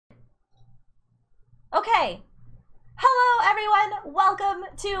Okay. Hello, everyone. Welcome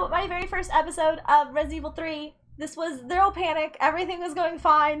to my very first episode of Resident Evil 3. This was zero panic. Everything was going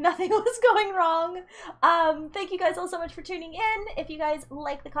fine. Nothing was going wrong. Thank you guys all so much for tuning in. If you guys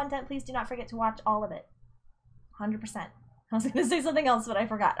like the content, please do not forget to watch all of it. 100%. I was going to say something else, but I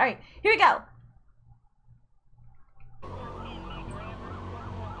forgot. All right, here we go.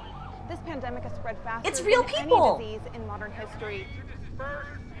 This pandemic has spread faster It's real than people. any disease in modern history.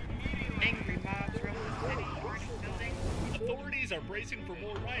 Angry mobs around the city, burning buildings. Authorities are bracing for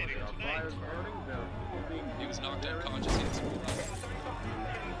more rioting tonight. He was knocked unconscious. He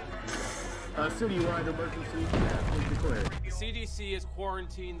had some citywide emergency has been declared. The CDC has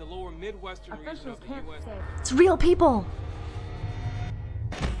quarantined the lower Midwestern region of the U.S. It's real people.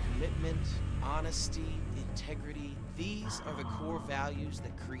 Commitment, honesty, integrity, these are the core values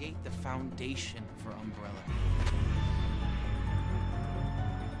that create the foundation for Umbrella.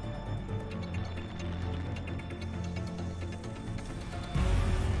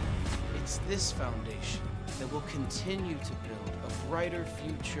 It's this foundation that will continue to build a brighter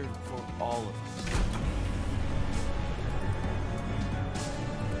future for all of us.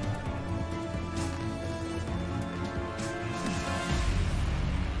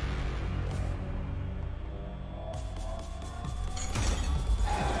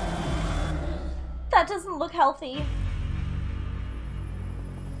 That doesn't look healthy.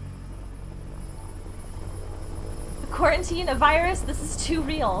 Quarantine, a virus? This is too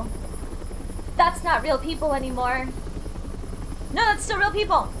real. That's not real people anymore. No, that's still real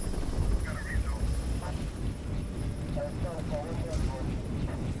people.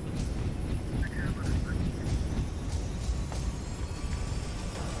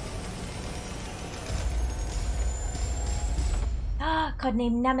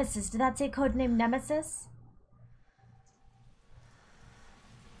 Codename Nemesis. Did that say codename Nemesis?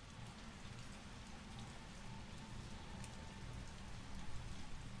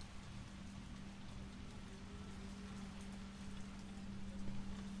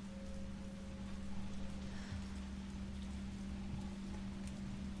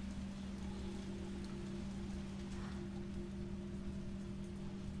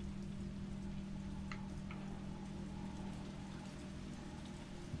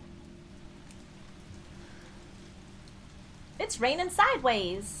 It's raining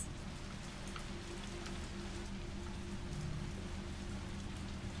sideways.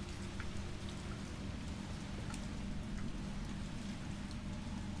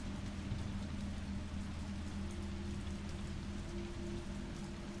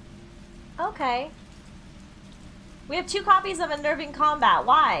 Okay. We have 2 copies of Unnerving Combat.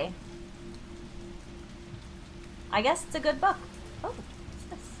 Why? I guess it's a good book. Oh, what's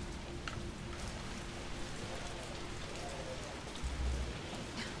this?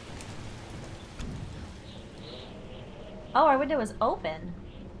 Oh, our window is open.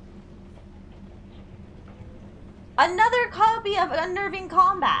 Another copy of Unnerving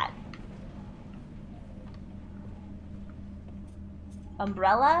Combat.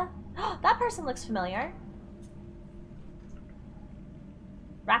 Umbrella? That person looks familiar.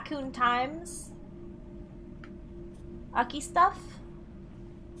 Raccoon Times. Aki stuff.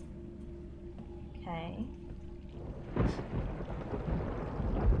 Okay.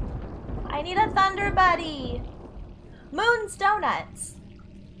 I need a Thunder Buddy. Moon's Donuts.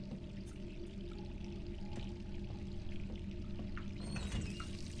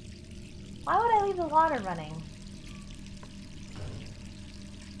 Why would I leave the water running?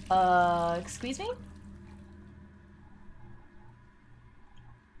 Excuse me?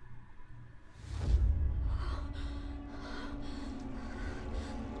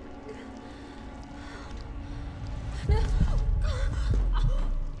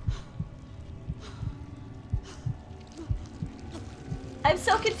 I'm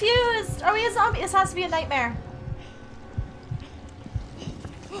so confused! Are we a zombie? This has to be a nightmare.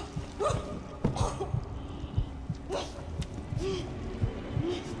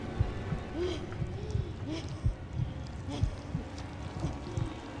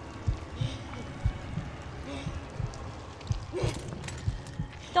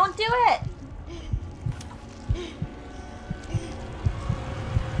 Don't do it!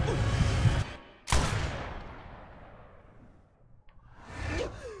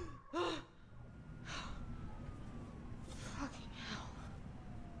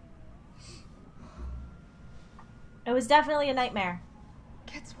 It was definitely a nightmare.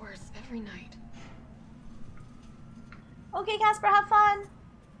 Gets worse every night. Okay, Casper, have fun.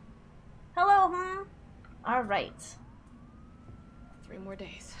 Hello, Alright. 3 more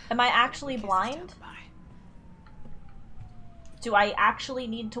days. Am I actually blind? Do I actually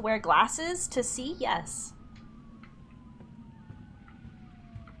need to wear glasses to see? Yes.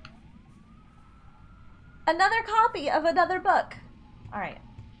 Another copy of another book. Alright.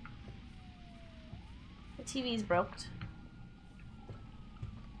 The TV's broke.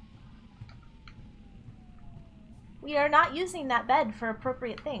 We are not using that bed for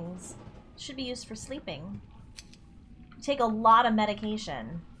appropriate things. It should be used for sleeping. You take a lot of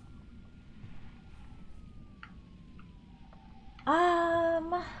medication.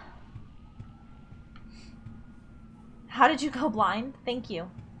 How did you go blind? Thank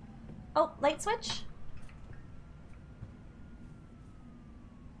you. Oh, light switch?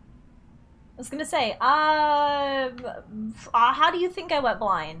 I was gonna say, how do you think I went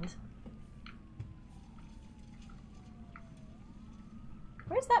blind?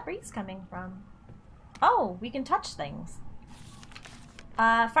 Where's that breeze coming from? Oh, we can touch things.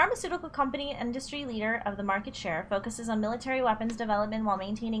 Pharmaceutical company industry leader of the market share focuses on military weapons development while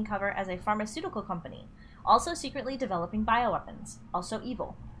maintaining cover as a pharmaceutical company, also secretly developing bioweapons. Also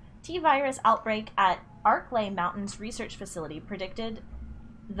evil. T-virus outbreak at Arctis Mountains Research Facility predicted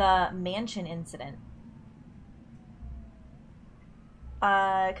the mansion incident.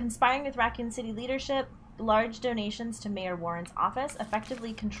 Conspiring with Raccoon City leadership, large donations to Mayor Warren's office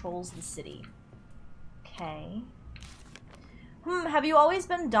effectively controls the city. Okay. Have you always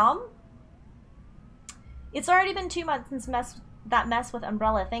been dumb? It's already been 2 months since that mess with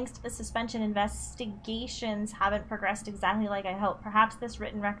Umbrella. Thanks to the suspension, investigations haven't progressed exactly like I hoped. Perhaps this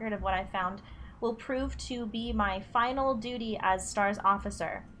written record of what I found will prove to be my final duty as STAR's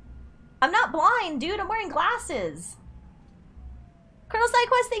officer. I'm not blind, dude. I'm wearing glasses. Colonel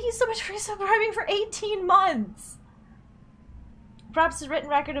SideQuest, thank you so much for subscribing for 18 months. Perhaps this written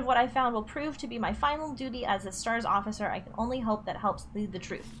record of what I found will prove to be my final duty as a STAR's officer. I can only hope that helps lead the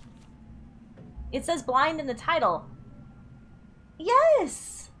truth. It says blind in the title.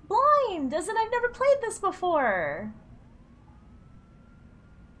 Yes! Blind! As in I've never played this before.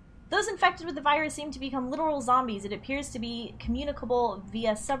 Those infected with the virus seem to become literal zombies. It appears to be communicable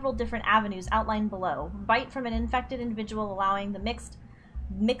via several different avenues outlined below. Bite from an infected individual allowing the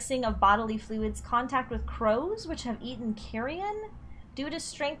mixing of bodily fluids, contact with crows, which have eaten carrion. Due to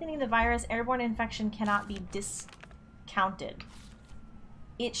strengthening the virus, airborne infection cannot be discounted.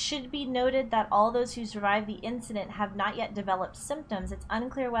 It should be noted that all those who survived the incident have not yet developed symptoms. It's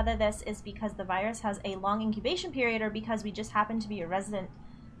unclear whether this is because the virus has a long incubation period or because we just happen to be resistant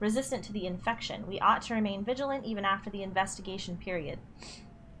to the infection. We ought to remain vigilant even after the investigation period.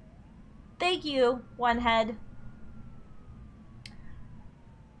 Thank you, One Head.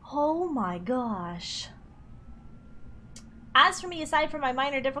 Oh my gosh. As for me, aside from my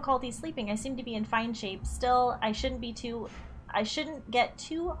minor difficulty sleeping, I seem to be in fine shape. Still, I shouldn't get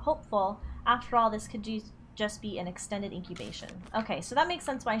too hopeful. After all, this could just be an extended incubation. Okay, so that makes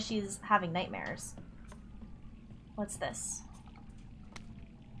sense why she's having nightmares. What's this?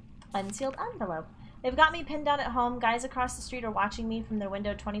 Unsealed envelope. They've got me pinned down at home. Guys across the street are watching me from their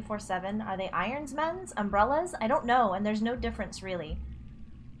window 24/7. Are they Irons men's? Umbrellas? I don't know, and there's no difference really.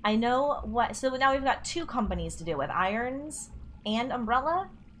 I know what... So now we've got 2 companies to deal with. Irons and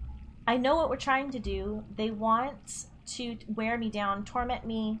Umbrella. I know what we're trying to do. They want to wear me down, torment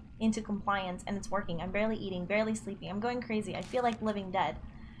me into compliance, and it's working. I'm barely eating, barely sleeping. I'm going crazy. I feel like living dead.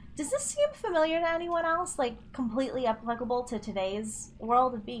 Does this seem familiar to anyone else? Like, completely applicable to today's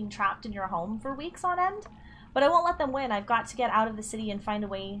world of being trapped in your home for weeks on end? But I won't let them win. I've got to get out of the city and find a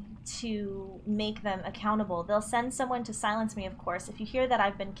way to make them accountable. They'll send someone to silence me, of course. If you hear that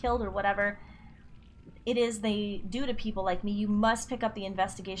I've been killed or whatever it is they do to people like me, you must pick up the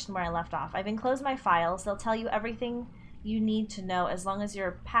investigation where I left off. I've enclosed my files. They'll tell you everything you need to know as long as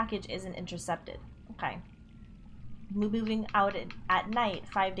your package isn't intercepted. Okay. Moving out at night,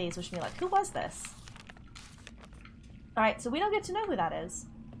 5 days, which me like, who was this? Alright, so we don't get to know who that is.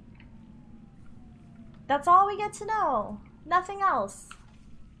 That's all we get to know. Nothing else.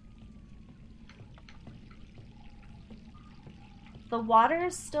 The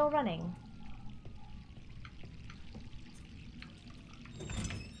water's still running.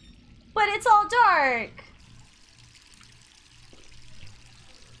 But it's all dark!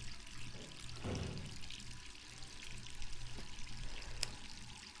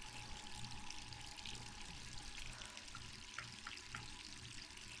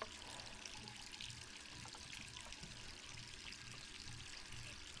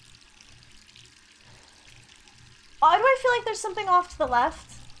 Why do I feel like there's something off to the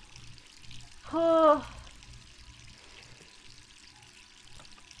left? Oh.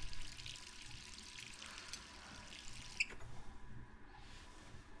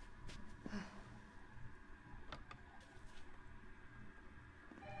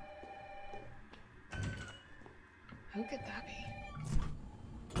 Who could that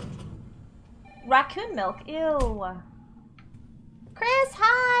be? Raccoon milk. Ew. Chris,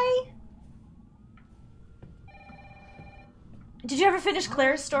 hi. Did you ever finish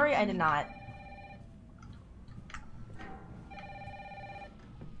Claire's story? I did not.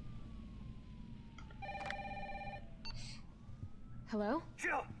 Hello?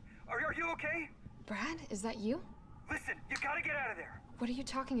 Jill, are you okay? Brad, is that you? Listen, you gotta get out of there. What are you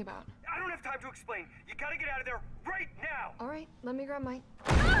talking about? I don't have time to explain. You gotta get out of there right now. All right, let me grab my...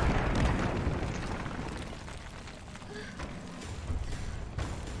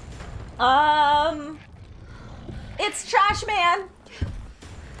 It's Trash Man.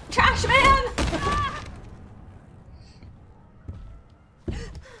 Trash Man.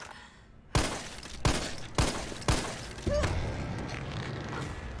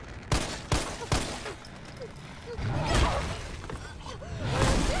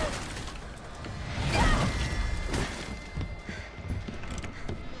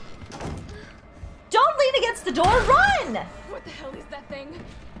 Don't lean against the door, run! What the hell is that thing?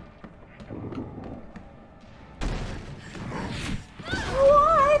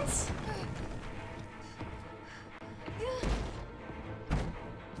 What?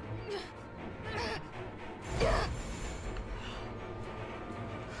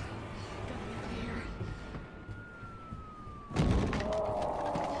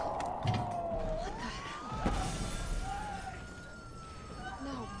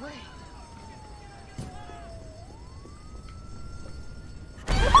 No way.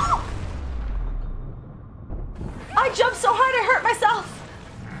 I jumped so hard I hurt myself.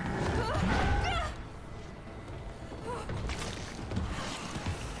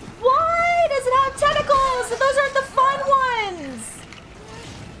 Why does it have tentacles? Those aren't the fun ones.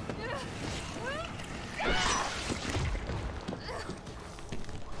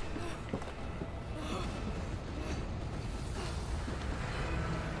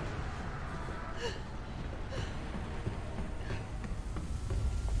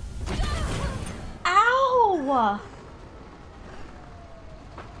 Ow!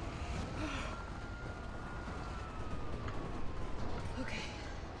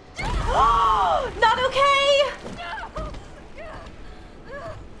 Not okay!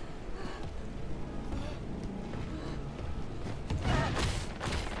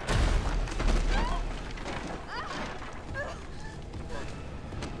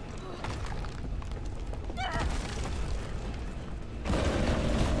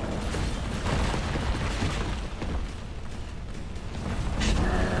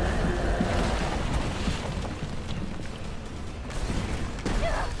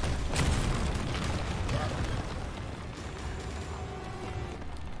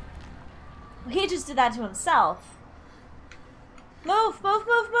 He just did that to himself. Move, move,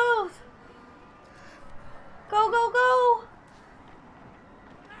 move, move! Go, go, go!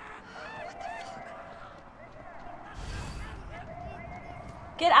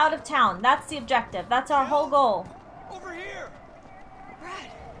 Get out of town. That's the objective. That's our whole goal. Over here.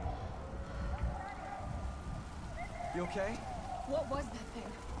 Brad, You okay? what was that thing?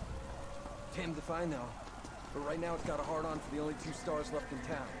 Damned if I know. But right now it's got a hard-on for the only 2 stars left in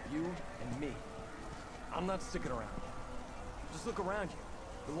town. You and me. I'm not sticking around. Just look around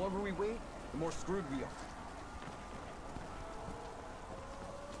you. The longer we wait, the more screwed we are.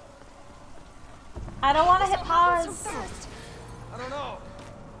 I don't want to hit So pause. fast. I don't know.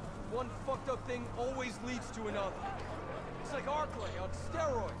 One fucked up thing always leads to another. It's like Arctis on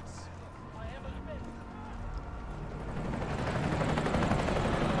steroids.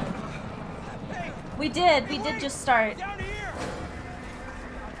 Hey, We did just start. down here!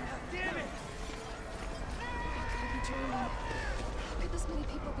 Damn it! Could I be dreaming? How could this many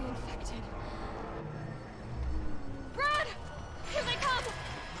people be infected? Brad! Here they come!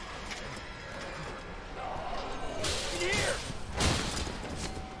 In here!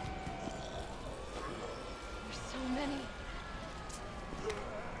 There's so many.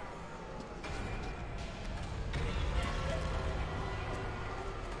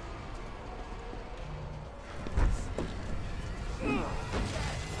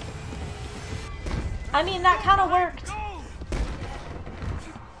 I mean, that kind of worked.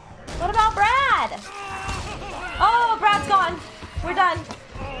 What about Brad? Oh, Brad's gone. We're done.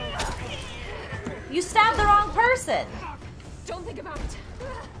 You stabbed the wrong person. Don't think about it.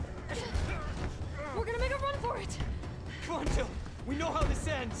 We're gonna make a run for it. Come on, Jill. We know how this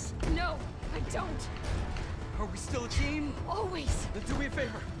ends. No, I don't. Are we still a team? Always. Then do me a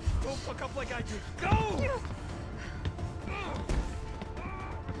favor. Don't fuck up like I did. Go!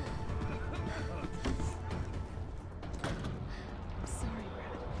 Sorry,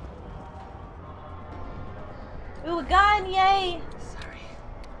 Brad. Ooh, a gun, yay! Sorry.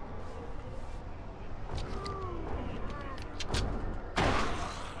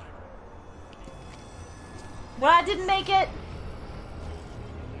 Well, I didn't make it.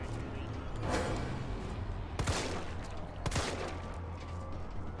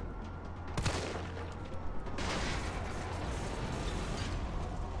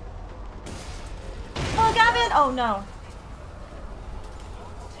 Oh, Gavin! Oh no.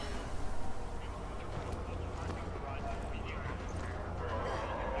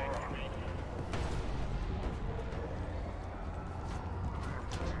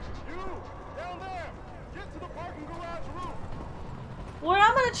 Well,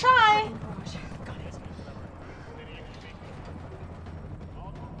 I'm gonna try.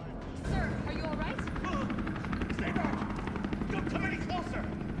 Sir, are you alright? Stay back! Don't come any closer!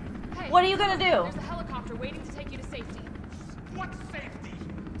 Hey, What are you gonna do? there's a helicopter waiting to take you to safety. What safety?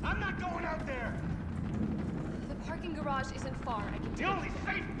 I'm not going out there! The parking garage isn't far. I can The only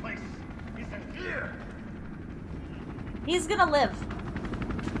safe place is in here! He's gonna live.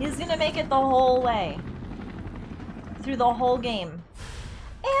 He's gonna make it the whole way. Through the whole game.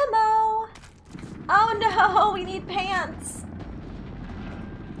 Ammo! Oh no, we need pants.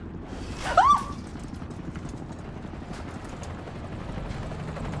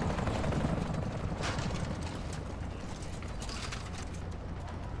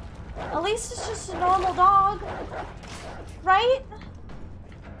 At least it's just a normal dog. Right?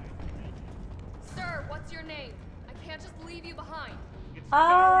 Sir, what's your name? I can't just leave you behind. It's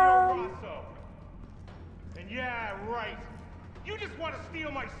Dario Rosso. And yeah, right. You just want to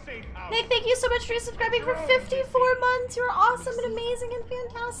steal my safe house. Nick, thank you so much for subscribing for 54 months. You're awesome and amazing and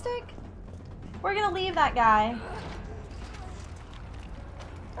fantastic. We're gonna leave that guy.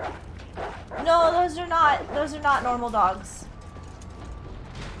 No, those are not normal dogs.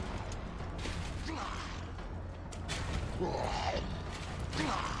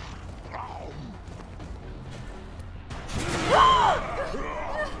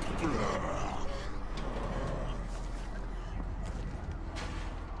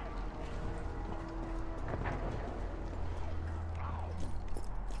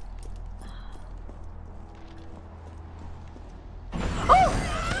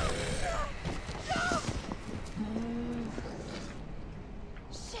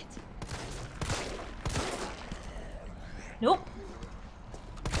 Nope.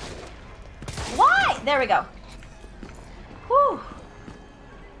 Why? There we go. Whew.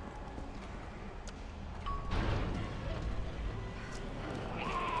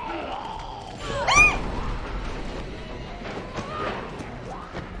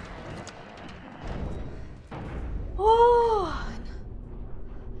 Oh.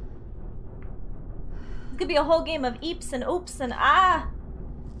 This could be a whole game of eeps and oops and ah.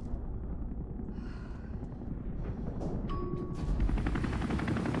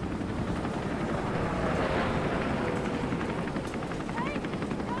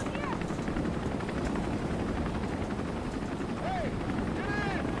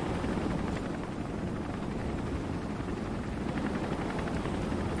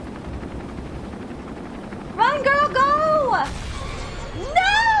 Run, girl, go!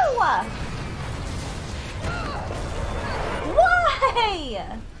 No! Why?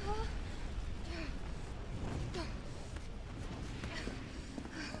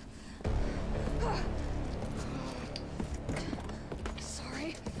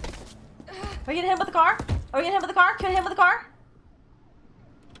 Sorry. Are we gonna hit him with the car? Are we gonna hit him with the car? Can we hit him with the car?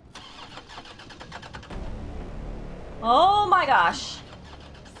 Oh my gosh.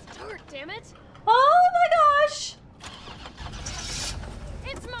 Start, damn it! Oh my gosh!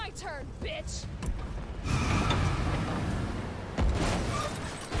 It's my turn, bitch!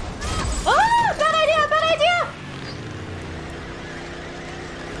 Oh, bad idea, bad idea!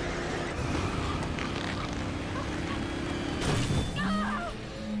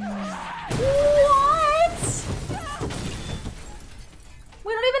 What?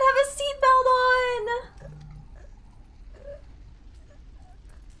 We don't even have a seatbelt on!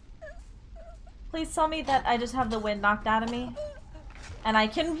 Please tell me that I just have the wind knocked out of me. And I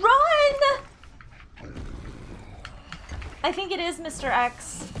can run! I think it is Mr.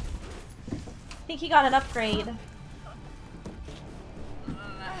 X. I think he got an upgrade.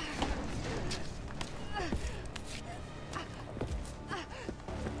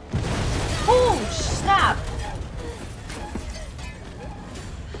 Oh, snap!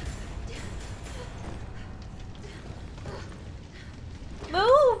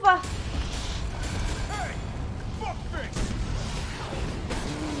 Move! Hey! Fuckface!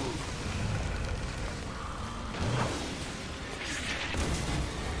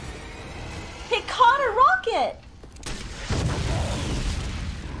 It caught a rocket!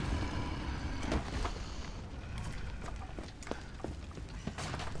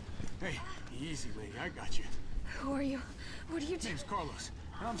 I got you. Who are you? What are you doing? Name's Carlos,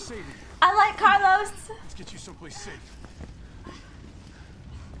 and I'm saving you. I like Carlos. Let's get you someplace safe.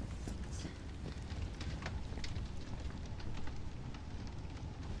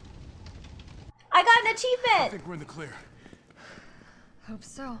 I got an I achievement. think we're in the clear. Hope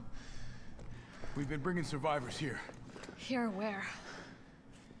so. We've been bringing survivors here. Here where?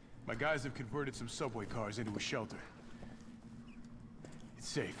 My guys have converted some subway cars into a shelter. It's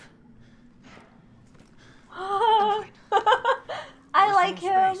safe. I like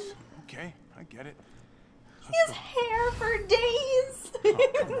him. Space. Okay, I get it. He has hair for days. Oh,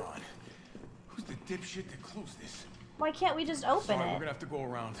 come on. Who's the dipshit that closed this? Why can't we just open Sorry, we're it? gonna have to go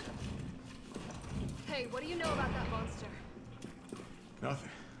around. Hey, what do you know about that monster?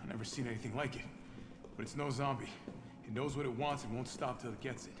 Nothing. I've never seen anything like it. But it's no zombie. It knows what it wants and won't stop till it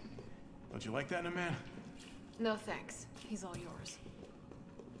gets it. Don't you like that in a man? No thanks. He's all yours.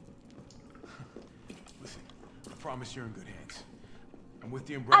 Listen, I promise you're in good hands. I'm with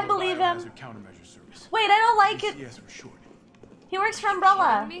the Umbrella I believe him. Biohazard Countermeasure Service. Wait, I don't like it. ACS for short. He works for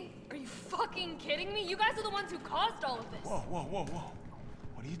Umbrella. Kidding me? Are you fucking kidding me? You guys are the ones who caused all of this. Whoa, whoa, whoa, whoa.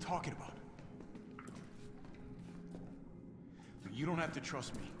 What are you talking about? You don't have to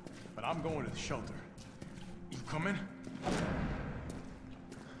trust me, but I'm going to the shelter. You coming?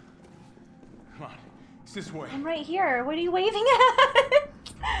 Come on, it's this way. I'm right here. What are you waving at?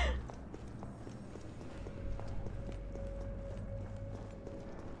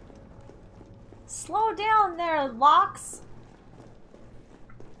 Slow down there, Locks.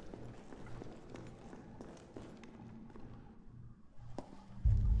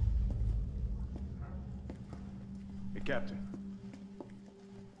 Hey, Captain.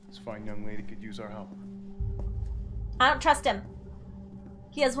 This fine young lady could use our help. I don't trust him.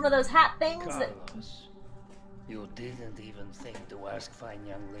 He has one of those hat things that... Carlos, you didn't even think to ask fine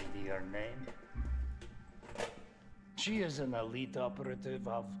young lady her name? She is an elite operative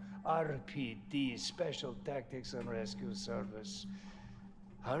of RPD, Special Tactics and Rescue Service.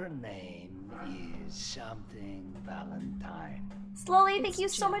 Her name is something Valentine. Slowly, thank you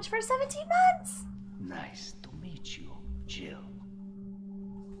so much for 17 months. Nice to meet you, Jill.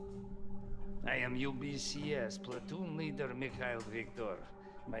 I am UBCS Platoon Leader Mikhail Victor.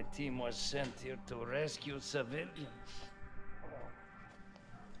 My team was sent here to rescue civilians.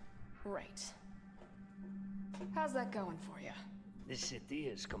 Right. How's that going for you? The city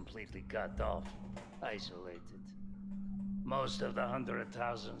is completely cut off, isolated. Most of the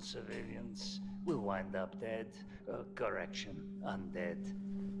 100,000 civilians will wind up dead. Correction, undead.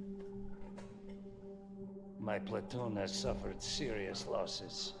 My platoon has suffered serious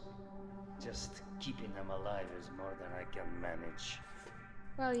losses. Just keeping them alive is more than I can manage.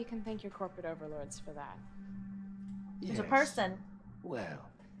 Well, you can thank your corporate overlords for that. There's a person. Well,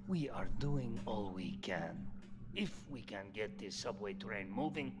 we are doing all we can. If we can get this subway train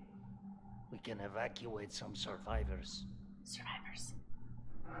moving, we can evacuate some survivors. Survivors.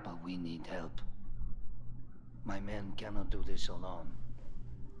 But we need help. My men cannot do this alone.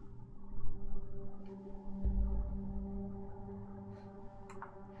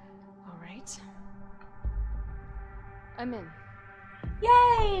 All right. I'm in.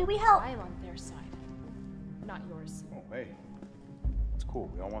 Yay, we help. I'm on their side, not yours. Oh, hey. It's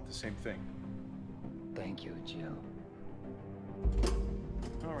cool. We all want the same thing. Thank you, Jill.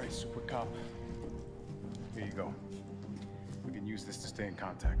 All right, Super Cop. Here you go. We can use this to stay in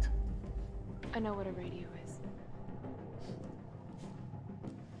contact. I know what a radio is.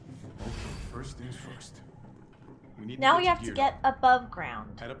 Okay, first things first. We need Now to we get have you to geared get up. above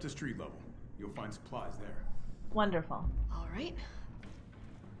ground. Head up to street level. You'll find supplies there. Wonderful. All right.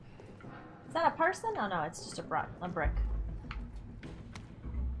 Is that a person? Oh no, it's just a brick.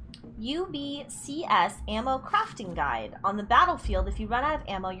 UBCS Ammo Crafting Guide. On the battlefield, if you run out of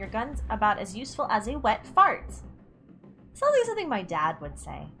ammo, your gun's about as useful as a wet fart. Sounds like something my dad would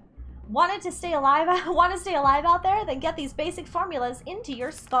say. Want to stay alive out there? Then get these basic formulas into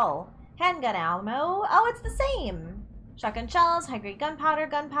your skull. Handgun ammo. Oh, it's the same. Shotgun shells, high-grade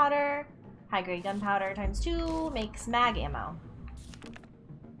gunpowder. High-grade gunpowder times 2 makes mag ammo.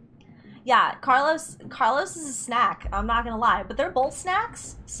 Yeah, Carlos is a snack. I'm not gonna lie, but they're both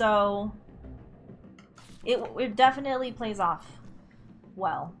snacks, so it definitely plays off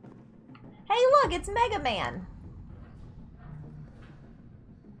well. Hey, look, it's Mega Man.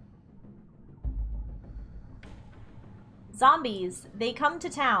 Zombies, they come to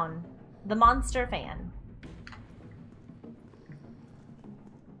town. The Monster Fan.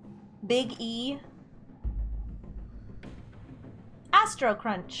 Big E. Astro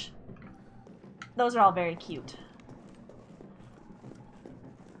Crunch. Those are all very cute.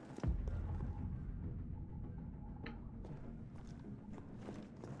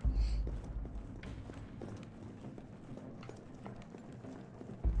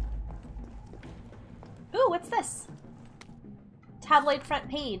 what's this? Tabloid front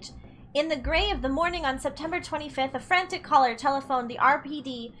page. In the gray of the morning on September 25th, a frantic caller telephoned the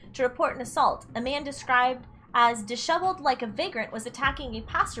RPD to report an assault. A man described as disheveled like a vagrant was attacking a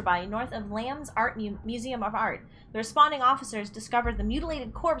passerby north of Lamb's Museum of Art. The responding officers discovered the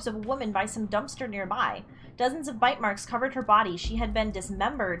mutilated corpse of a woman by some dumpster nearby. Dozens of bite marks covered her body. She had been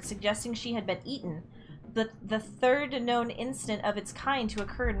dismembered, suggesting she had been eaten. The third known incident of its kind to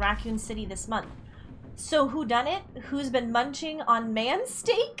occur in Raccoon City this month. So who done it? Who's been munching on man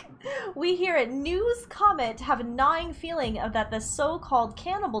steak? We here at News Comment have a gnawing feeling of that the so-called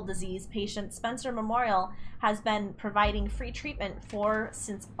cannibal disease patient Spencer Memorial has been providing free treatment for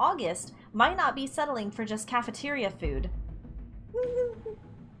since August might not be settling for just cafeteria food.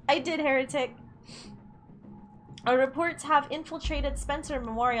 I did, Heretic. Our reports have infiltrated Spencer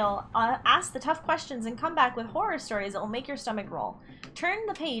Memorial, ask the tough questions, and come back with horror stories that will make your stomach roll. Turn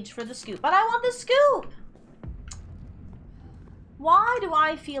the page for the scoop. But I want the scoop! Why do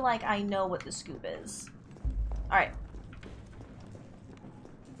I feel like I know what the scoop is? Alright.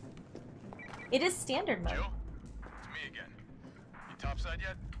 It is standard mode. Jill? It's me again. You topside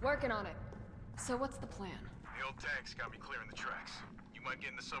yet? Working on it. So what's the plan? The old tanks got me clearing the tracks. You mind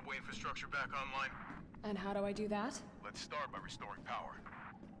getting the subway infrastructure back online? And how do I do that? Let's start by restoring power.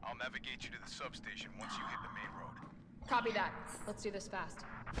 I'll navigate you to the substation once you hit the main road. Copy that. Let's do this fast.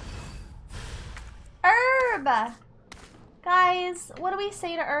 Herb! Guys, what do we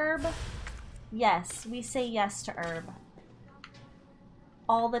say to Herb? Yes, we say yes to Herb.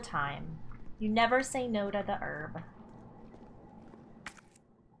 All the time. You never say no to the Herb.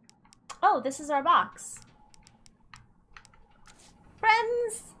 Oh, this is our box.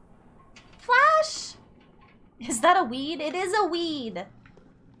 Friends! Flash! Is that a weed? It is a weed!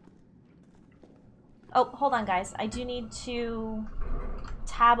 Oh, hold on, guys. I do need to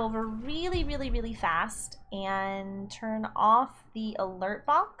tab over really, really, really fast and turn off the alert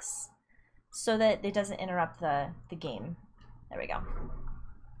box so that it doesn't interrupt the game. There we go.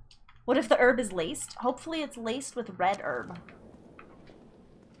 What if the herb is laced? Hopefully it's laced with red herb.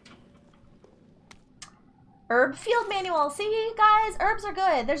 Herb field manual. See, guys, herbs are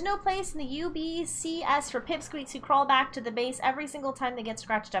good. There's no place in the UBCS for pipsqueaks who crawl back to the base every single time they get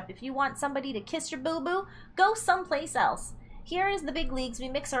scratched up. If you want somebody to kiss your boo-boo, go someplace else. Here is the big leagues. We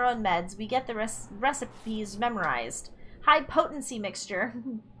mix our own meds. We get the recipes memorized. High potency mixture.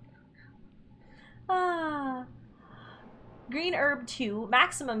 Green herb 2,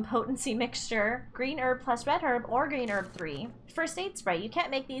 maximum potency mixture, green herb plus red herb, or green herb 3. First aid spray. You can't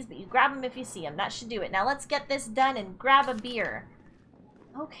make these, but you grab them if you see them. That should do it. Now let's get this done and grab a beer.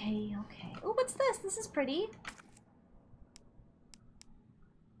 Okay, okay. Oh, what's this? This is pretty.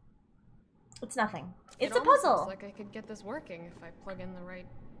 It's nothing. It's a puzzle. Looks like I could get this working if I plug in the right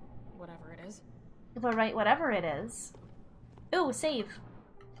whatever it is. The right whatever it is. Ooh, save.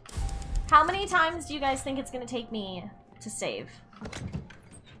 How many times do you guys think it's gonna take me to save?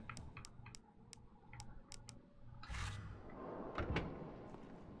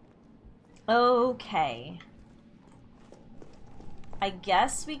 Okay. I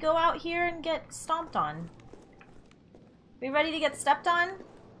guess we go out here and get stomped on. We ready to get stepped on?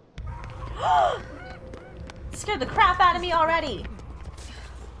 Scared the crap out of me already.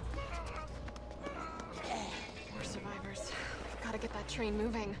 We're survivors. Gotta get that train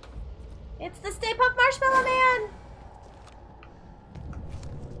moving. It's the Stay Puft Marshmallow Man!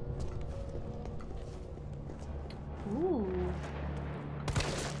 Ooh.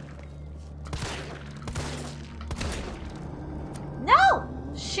 No!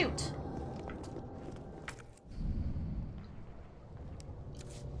 Shoot.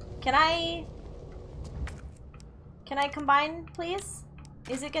 Can I combine, please?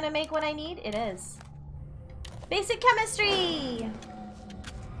 Is it gonna make what I need? It is. Basic chemistry!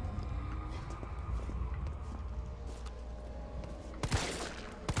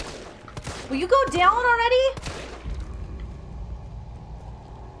 Will you go down already?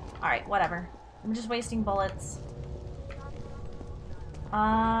 Alright, whatever. I'm just wasting bullets.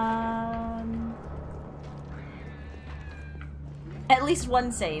 At least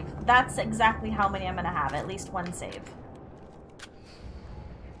one save. That's exactly how many I'm gonna have. At least one save.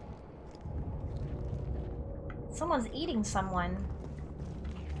 Someone's eating someone.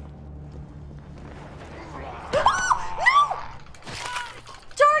 No!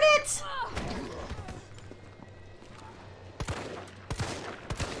 Darn it!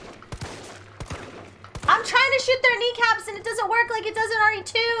 I'm trying to shoot their kneecaps and it doesn't work like it does in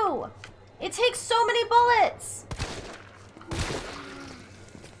RE2. It takes so many bullets.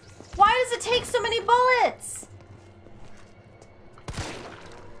 Why does it take so many bullets?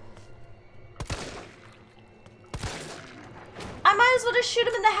 just shoot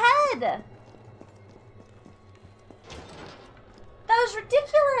him in the head. That was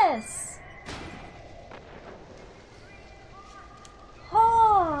ridiculous.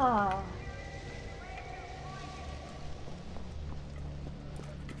 Oh.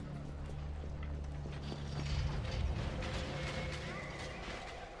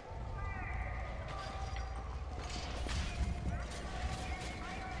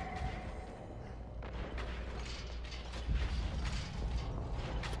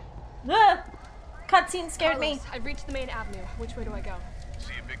 Ugh. Cutscene scared me. Carlos, I've reached the main avenue. Which way do I go?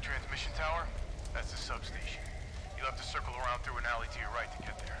 See a big transmission tower? That's the substation. You'll have to circle around through an alley to your right to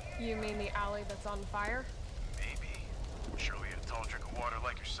get there. You mean the alley that's on fire? Maybe. Surely a tall drink of water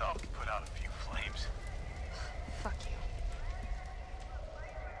like yourself can put out a few flames. Fuck you.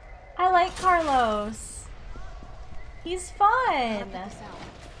 I like Carlos. He's fun.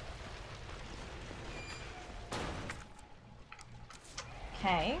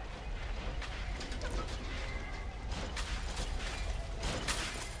 Okay.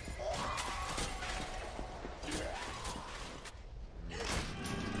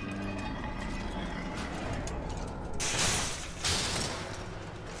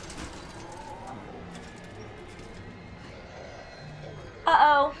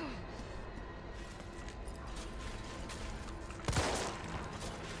 Uh-oh.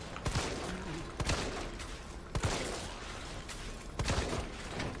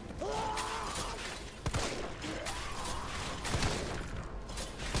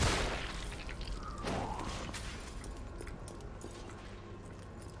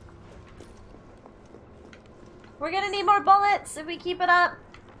 We're gonna need more bullets if we keep it up.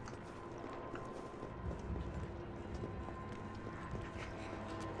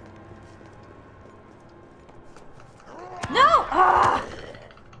 No! Ah!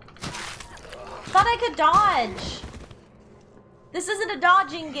 Thought I could dodge. This isn't a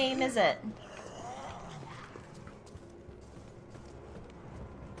dodging game, is it?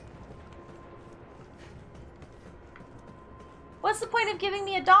 What's the point of giving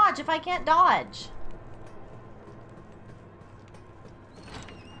me a dodge if I can't dodge?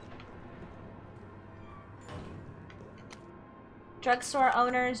 Drugstore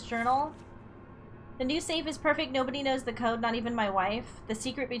owner's journal. The new safe is perfect. Nobody knows the code, not even my wife. The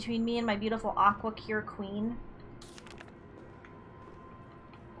secret between me and my beautiful Aqua Cure queen.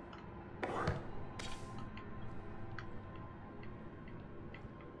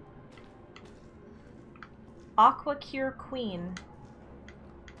 Aqua Cure queen.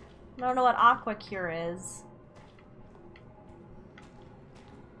 I don't know what Aqua Cure is.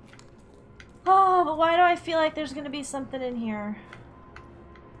 Oh, but why do I feel like there's gonna be something in here?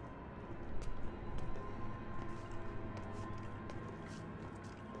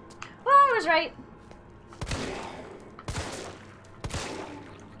 Well, I was right.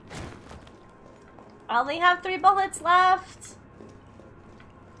 I only have 3 bullets left.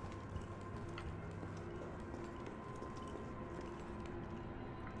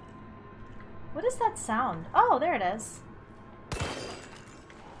 What is that sound? Oh, there it is.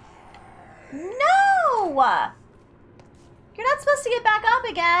 No! You're not supposed to get back up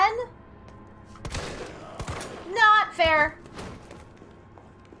again. Not fair.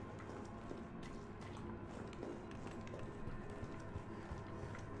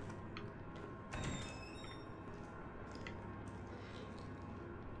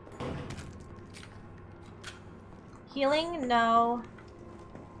 Healing? No.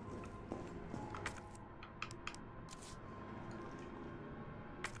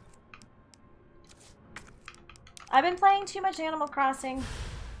 I've been playing too much Animal Crossing.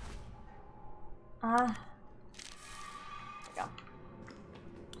 There we go.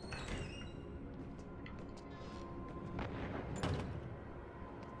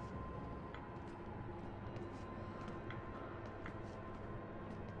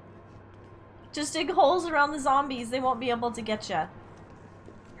 Just dig holes around the zombies. They won't be able to get you.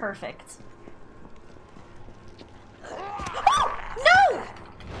 Perfect. No!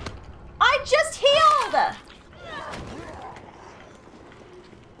 I just healed!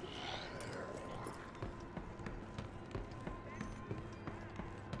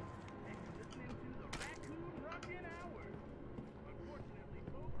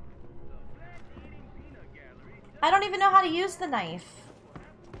 I don't even know how to use the knife.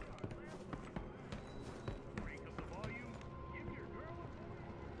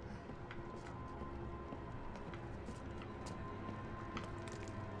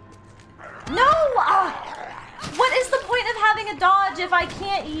 No! What is the point of having a dodge if I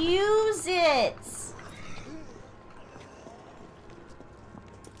can't use it?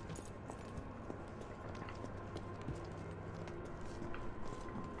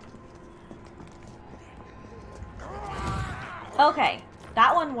 Okay,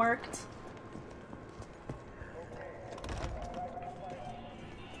 that one worked.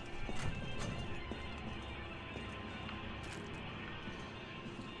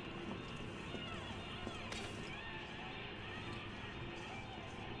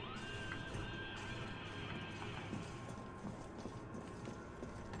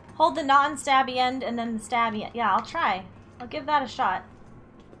 Hold the non-stabby end and then the stabby end. Yeah, I'll try. I'll give that a shot.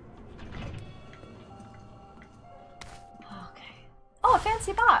 Okay. Oh, a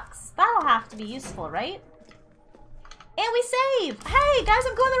fancy box. That'll have to be useful, right? And we save! Hey, guys,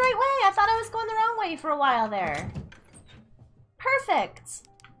 I'm going the right way! I thought I was going the wrong way for a while there. Perfect!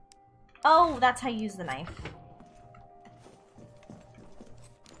 Oh, that's how you use the knife.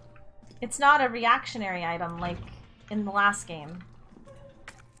 It's not a reactionary item like in the last game.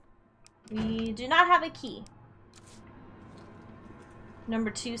 We do not have a key. Number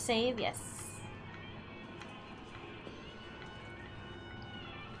 2 save, yes.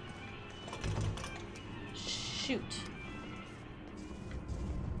 Shoot.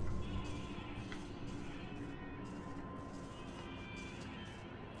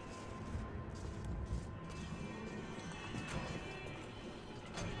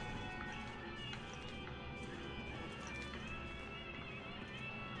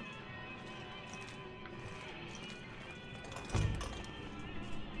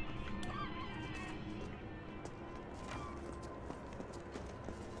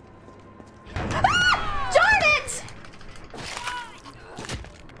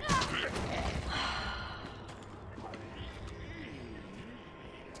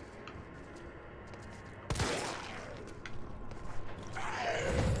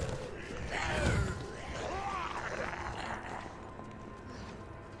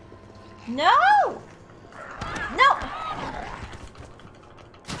 No! No!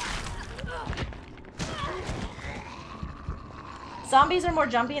 Zombies are more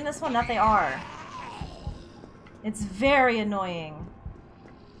jumpy in this one? That they are. It's very annoying.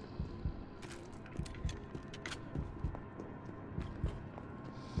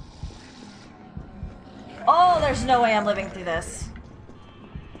 Oh, there's no way I'm living through this.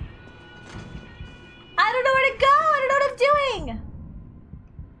 I don't know where to go! I don't know what I'm doing!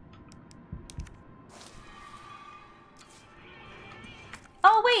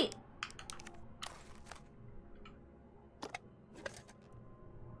 Oh, wait!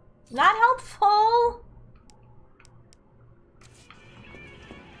 Not helpful!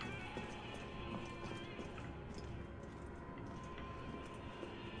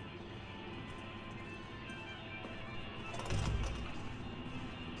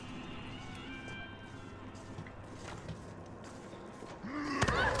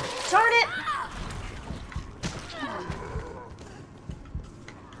 Darn it!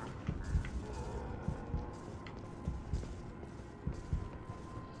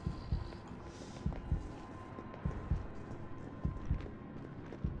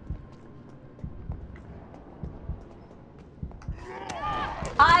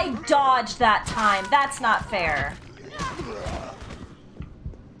 I dodged that time. That's not fair.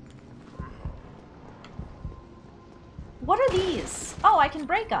 What are these? Oh, I can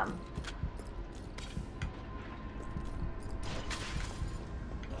break them.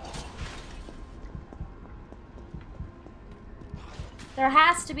 There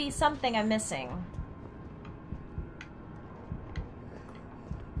has to be something I'm missing.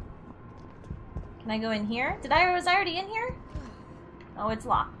 Can I go in here? Was I already in here? Oh, it's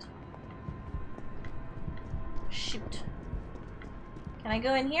locked. Shoot. Can I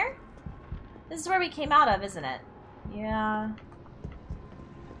go in here? This is where we came out of, isn't it? Yeah.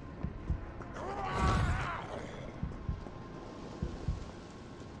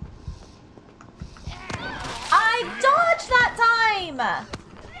 I dodged that time!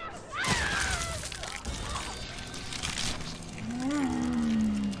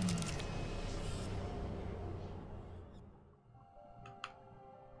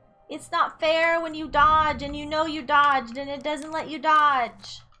 It's not fair when you dodge and you know you dodged and it doesn't let you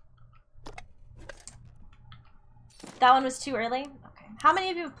dodge. That one was too early? Okay. How many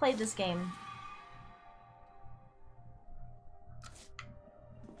of you have played this game?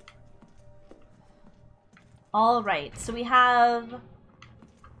 All right, so we have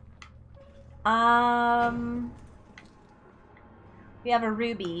a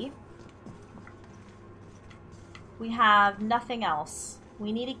ruby. We have nothing else.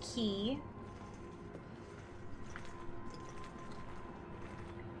 We need a key.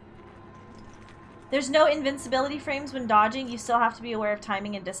 There's no invincibility frames when dodging. You still have to be aware of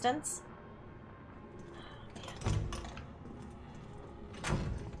timing and distance.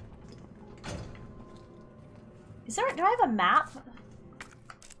 Do I have a map?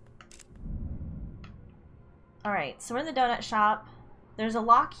 Alright, so we're in the donut shop. There's a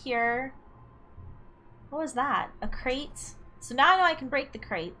lock here. What was that? A crate? So now I know I can break the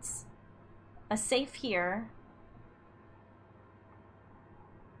crates. A safe here.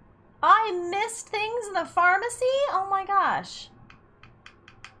 I missed things in the pharmacy? Oh my gosh.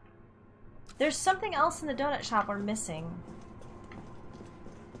 There's something else in the donut shop we're missing.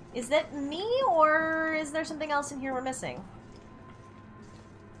 Is that me, or is there something else in here we're missing?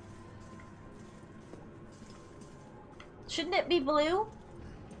 Shouldn't it be blue?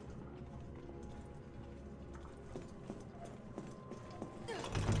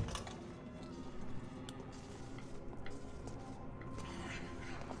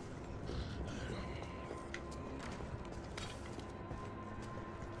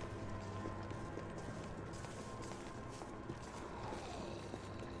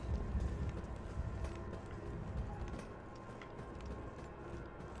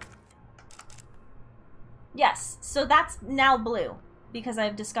 Yes, so that's now blue because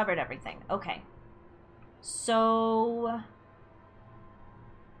I've discovered everything. Okay. So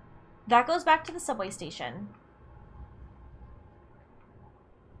that goes back to the subway station.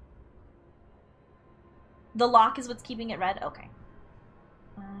 The lock is what's keeping it red? Okay.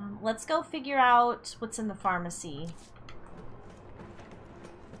 Let's go figure out what's in the pharmacy.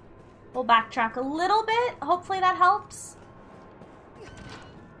 We'll backtrack a little bit. Hopefully that helps.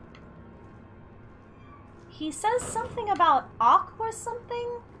 He says something about aqua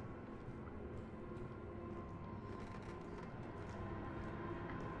something?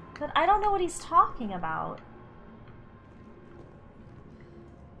 But I don't know what he's talking about.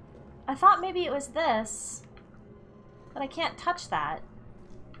 I thought maybe it was this. But I can't touch that.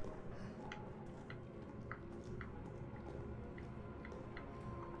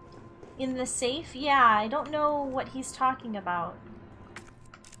 In the safe? Yeah, I don't know what he's talking about.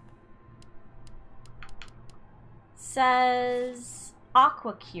 Says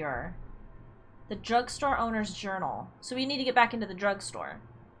Aqua Cure, the drugstore owner's journal. So we need to get back into the drugstore.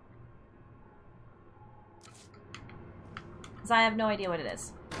 Because I have no idea what it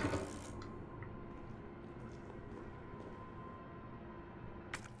is.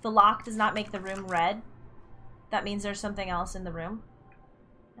 The lock does not make the room red. That means there's something else in the room.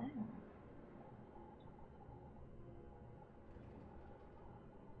 Oh.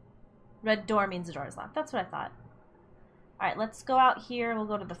 Red door means the door is locked. That's what I thought. Alright, let's go out here. We'll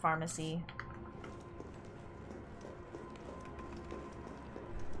go to the pharmacy.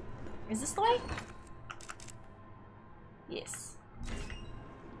 Is this the way? Yes.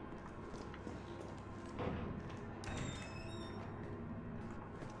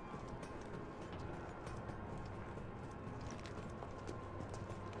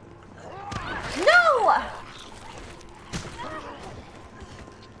 No!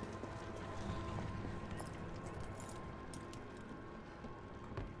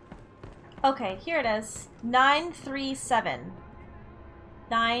 Okay, here it is. 937.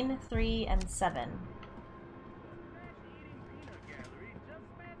 9, 3, and 7.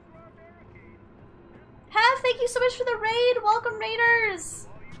 Hef, thank you so much for the raid. Welcome, raiders.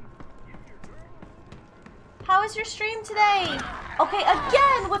 How was your stream today? Okay,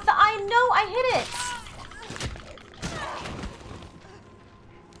 again with the I know I hit it.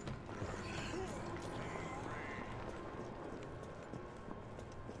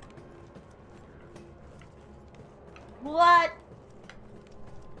 What?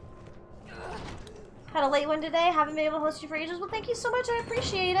 Had a late one today. Haven't been able to host you for ages. Well, thank you so much. I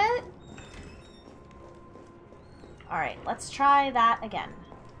appreciate it. Alright, let's try that again.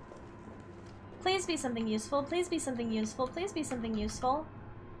 Please be something useful. Please be something useful. Please be something useful.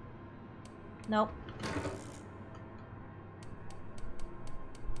 Nope.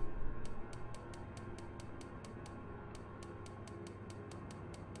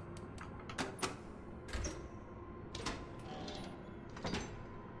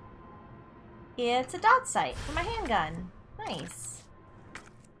 It's a dot sight for my handgun. Nice.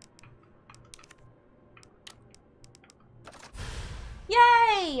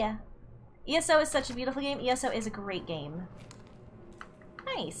 Yay! ESO is such a beautiful game. ESO is a great game.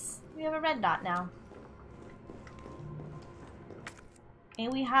 Nice. We have a red dot now.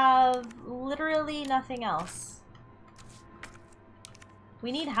 And we have literally nothing else.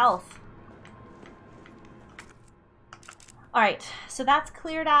 We need health. Alright, so that's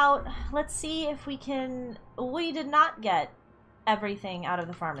cleared out. Let's see if we can... We did not get everything out of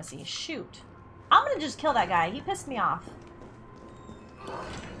the pharmacy. Shoot. I'm gonna just kill that guy. He pissed me off.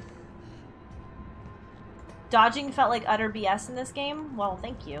 Dodging felt like utter BS in this game? Well,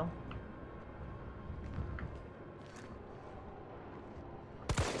 thank you.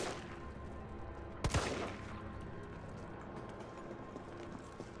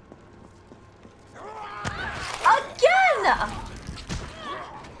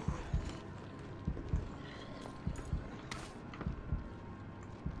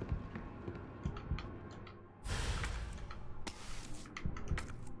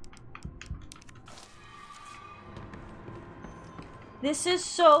 This is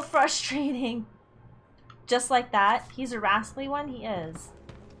so frustrating. Just like that. He's a rascally one? He is.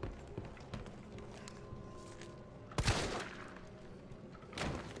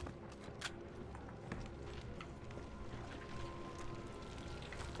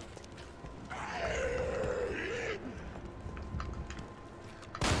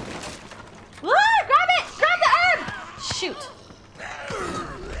 Grab it! Grab the herb! Shoot.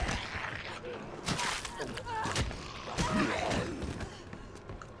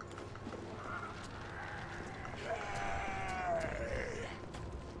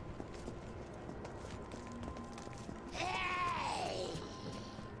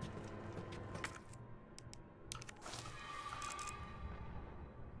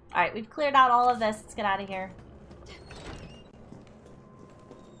 Alright, we've cleared out all of this. Let's get out of here.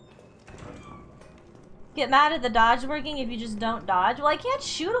 Get mad at the dodge working if you just don't dodge? Well, I can't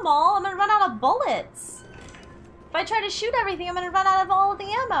shoot them all. I'm gonna run out of bullets. If I try to shoot everything, I'm gonna run out of all of the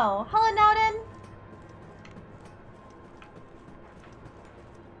ammo. Hello, Nowden.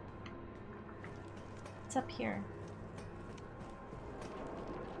 What's up here?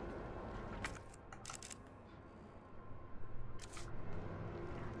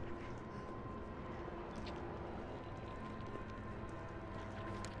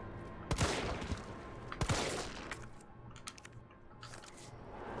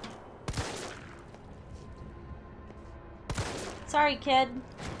 Sorry, kid.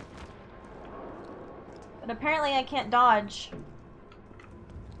 But apparently I can't dodge.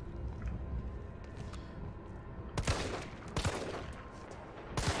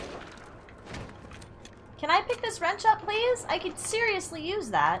 Can I pick this wrench up, please? I could seriously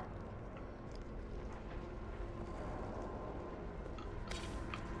use that.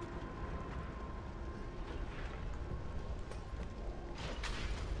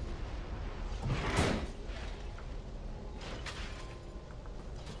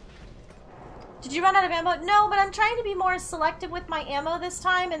 Did you run out of ammo? No, but I'm trying to be more selective with my ammo this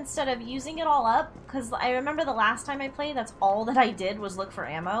time instead of using it all up. Because I remember the last time I played, that's all that I did was look for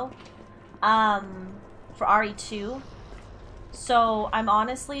ammo. For RE2. So I'm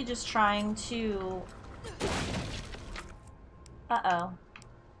honestly just trying to... Uh-oh.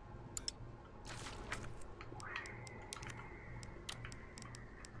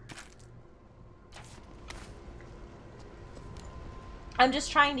 I'm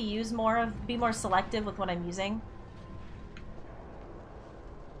just trying to use more of, be more selective with what I'm using.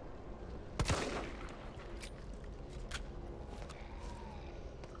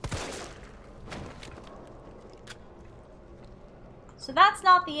 So that's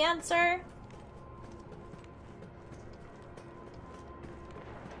not the answer.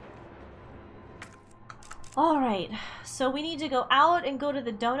 Alright, so we need to go out and go to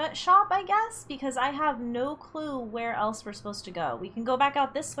the donut shop, I guess, because I have no clue where else we're supposed to go. We can go back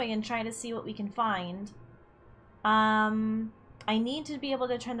out this way and try to see what we can find. I need to be able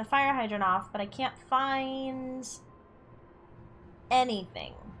to turn the fire hydrant off, but I can't find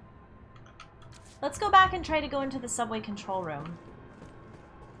anything. Let's go back and try to go into the subway control room.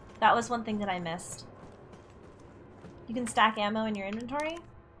 That was one thing that I missed. You can stack ammo in your inventory?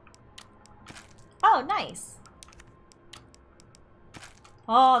 Oh, nice.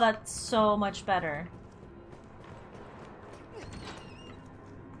 Oh, that's so much better.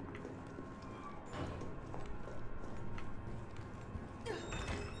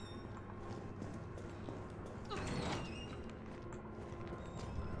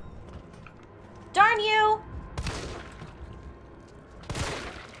 Darn you!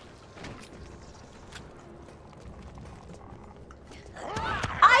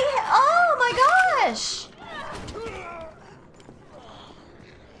 Oh my gosh!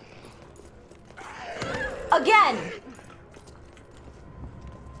 Again!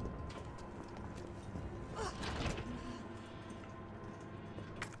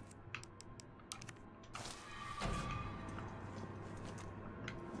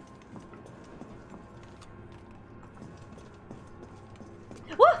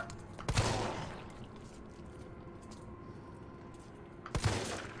 Woo!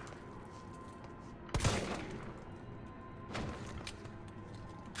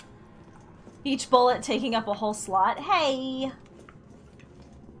 Each bullet taking up a whole slot. Hey!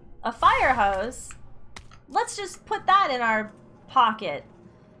 A fire hose? Let's just put that in our pocket.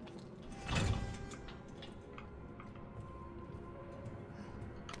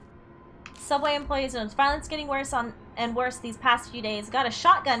 Subway employees notice violence getting worse on and worse these past few days. Got a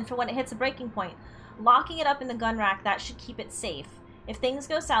shotgun for when it hits a breaking point. Locking it up in the gun rack, that should keep it safe. If things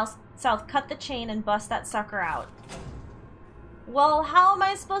go south, cut the chain and bust that sucker out. Well, how am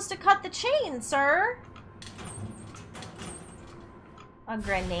I supposed to cut the chain, sir? A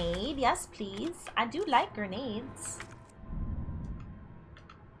grenade, yes please. I do like grenades.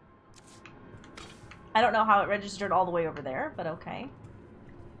 I don't know how it registered all the way over there, but okay.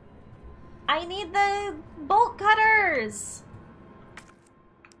 I need the bolt cutters!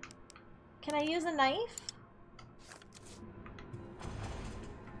 Can I use a knife?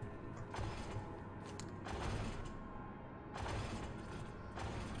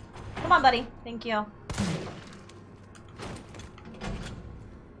 Come on, buddy. Thank you.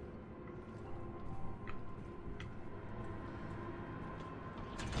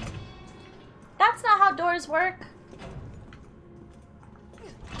 That's not how doors work.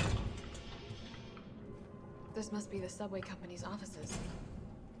 This must be the subway company's offices.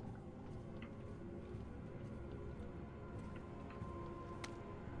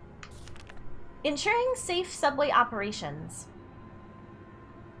 Ensuring safe subway operations.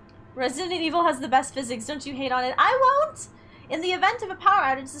 Resident Evil has the best physics. Don't you hate on it? I won't! In the event of a power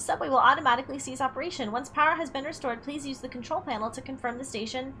outage, the subway will automatically cease operation. Once power has been restored, please use the control panel to confirm the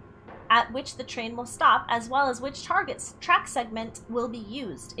station at which the train will stop, as well as which track segment will be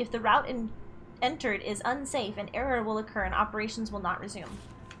used. If the route entered is unsafe, an error will occur and operations will not resume.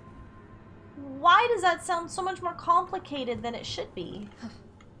 Why does that sound so much more complicated than it should be?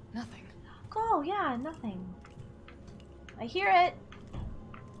 Nothing. Oh, yeah, nothing. I hear it.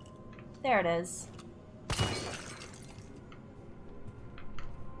 There it is.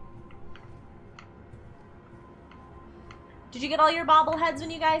 Did you get all your bobbleheads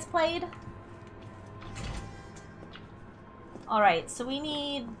when you guys played? Alright, so we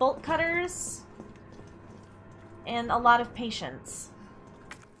need bolt cutters and a lot of patience.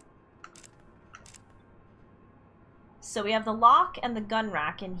 So we have the lock and the gun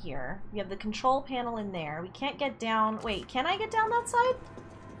rack in here. We have the control panel in there. We can't get down... Wait, can I get down that side?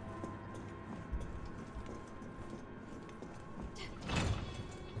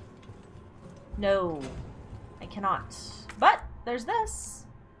 No, I cannot. But there's this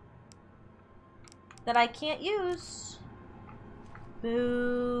that I can't use.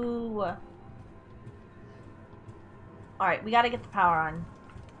 Boo. Alright, we gotta get the power on.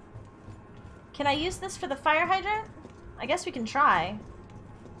 Can I use this for the fire hydrant? I guess we can try.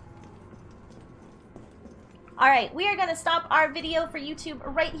 Alright, we are going to stop our video for YouTube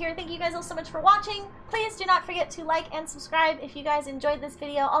right here. Thank you guys all so much for watching. Please do not forget to like and subscribe if you guys enjoyed this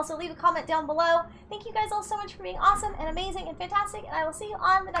video. Also, leave a comment down below. Thank you guys all so much for being awesome and amazing and fantastic, and I will see you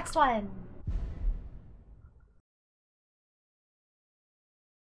on the next one.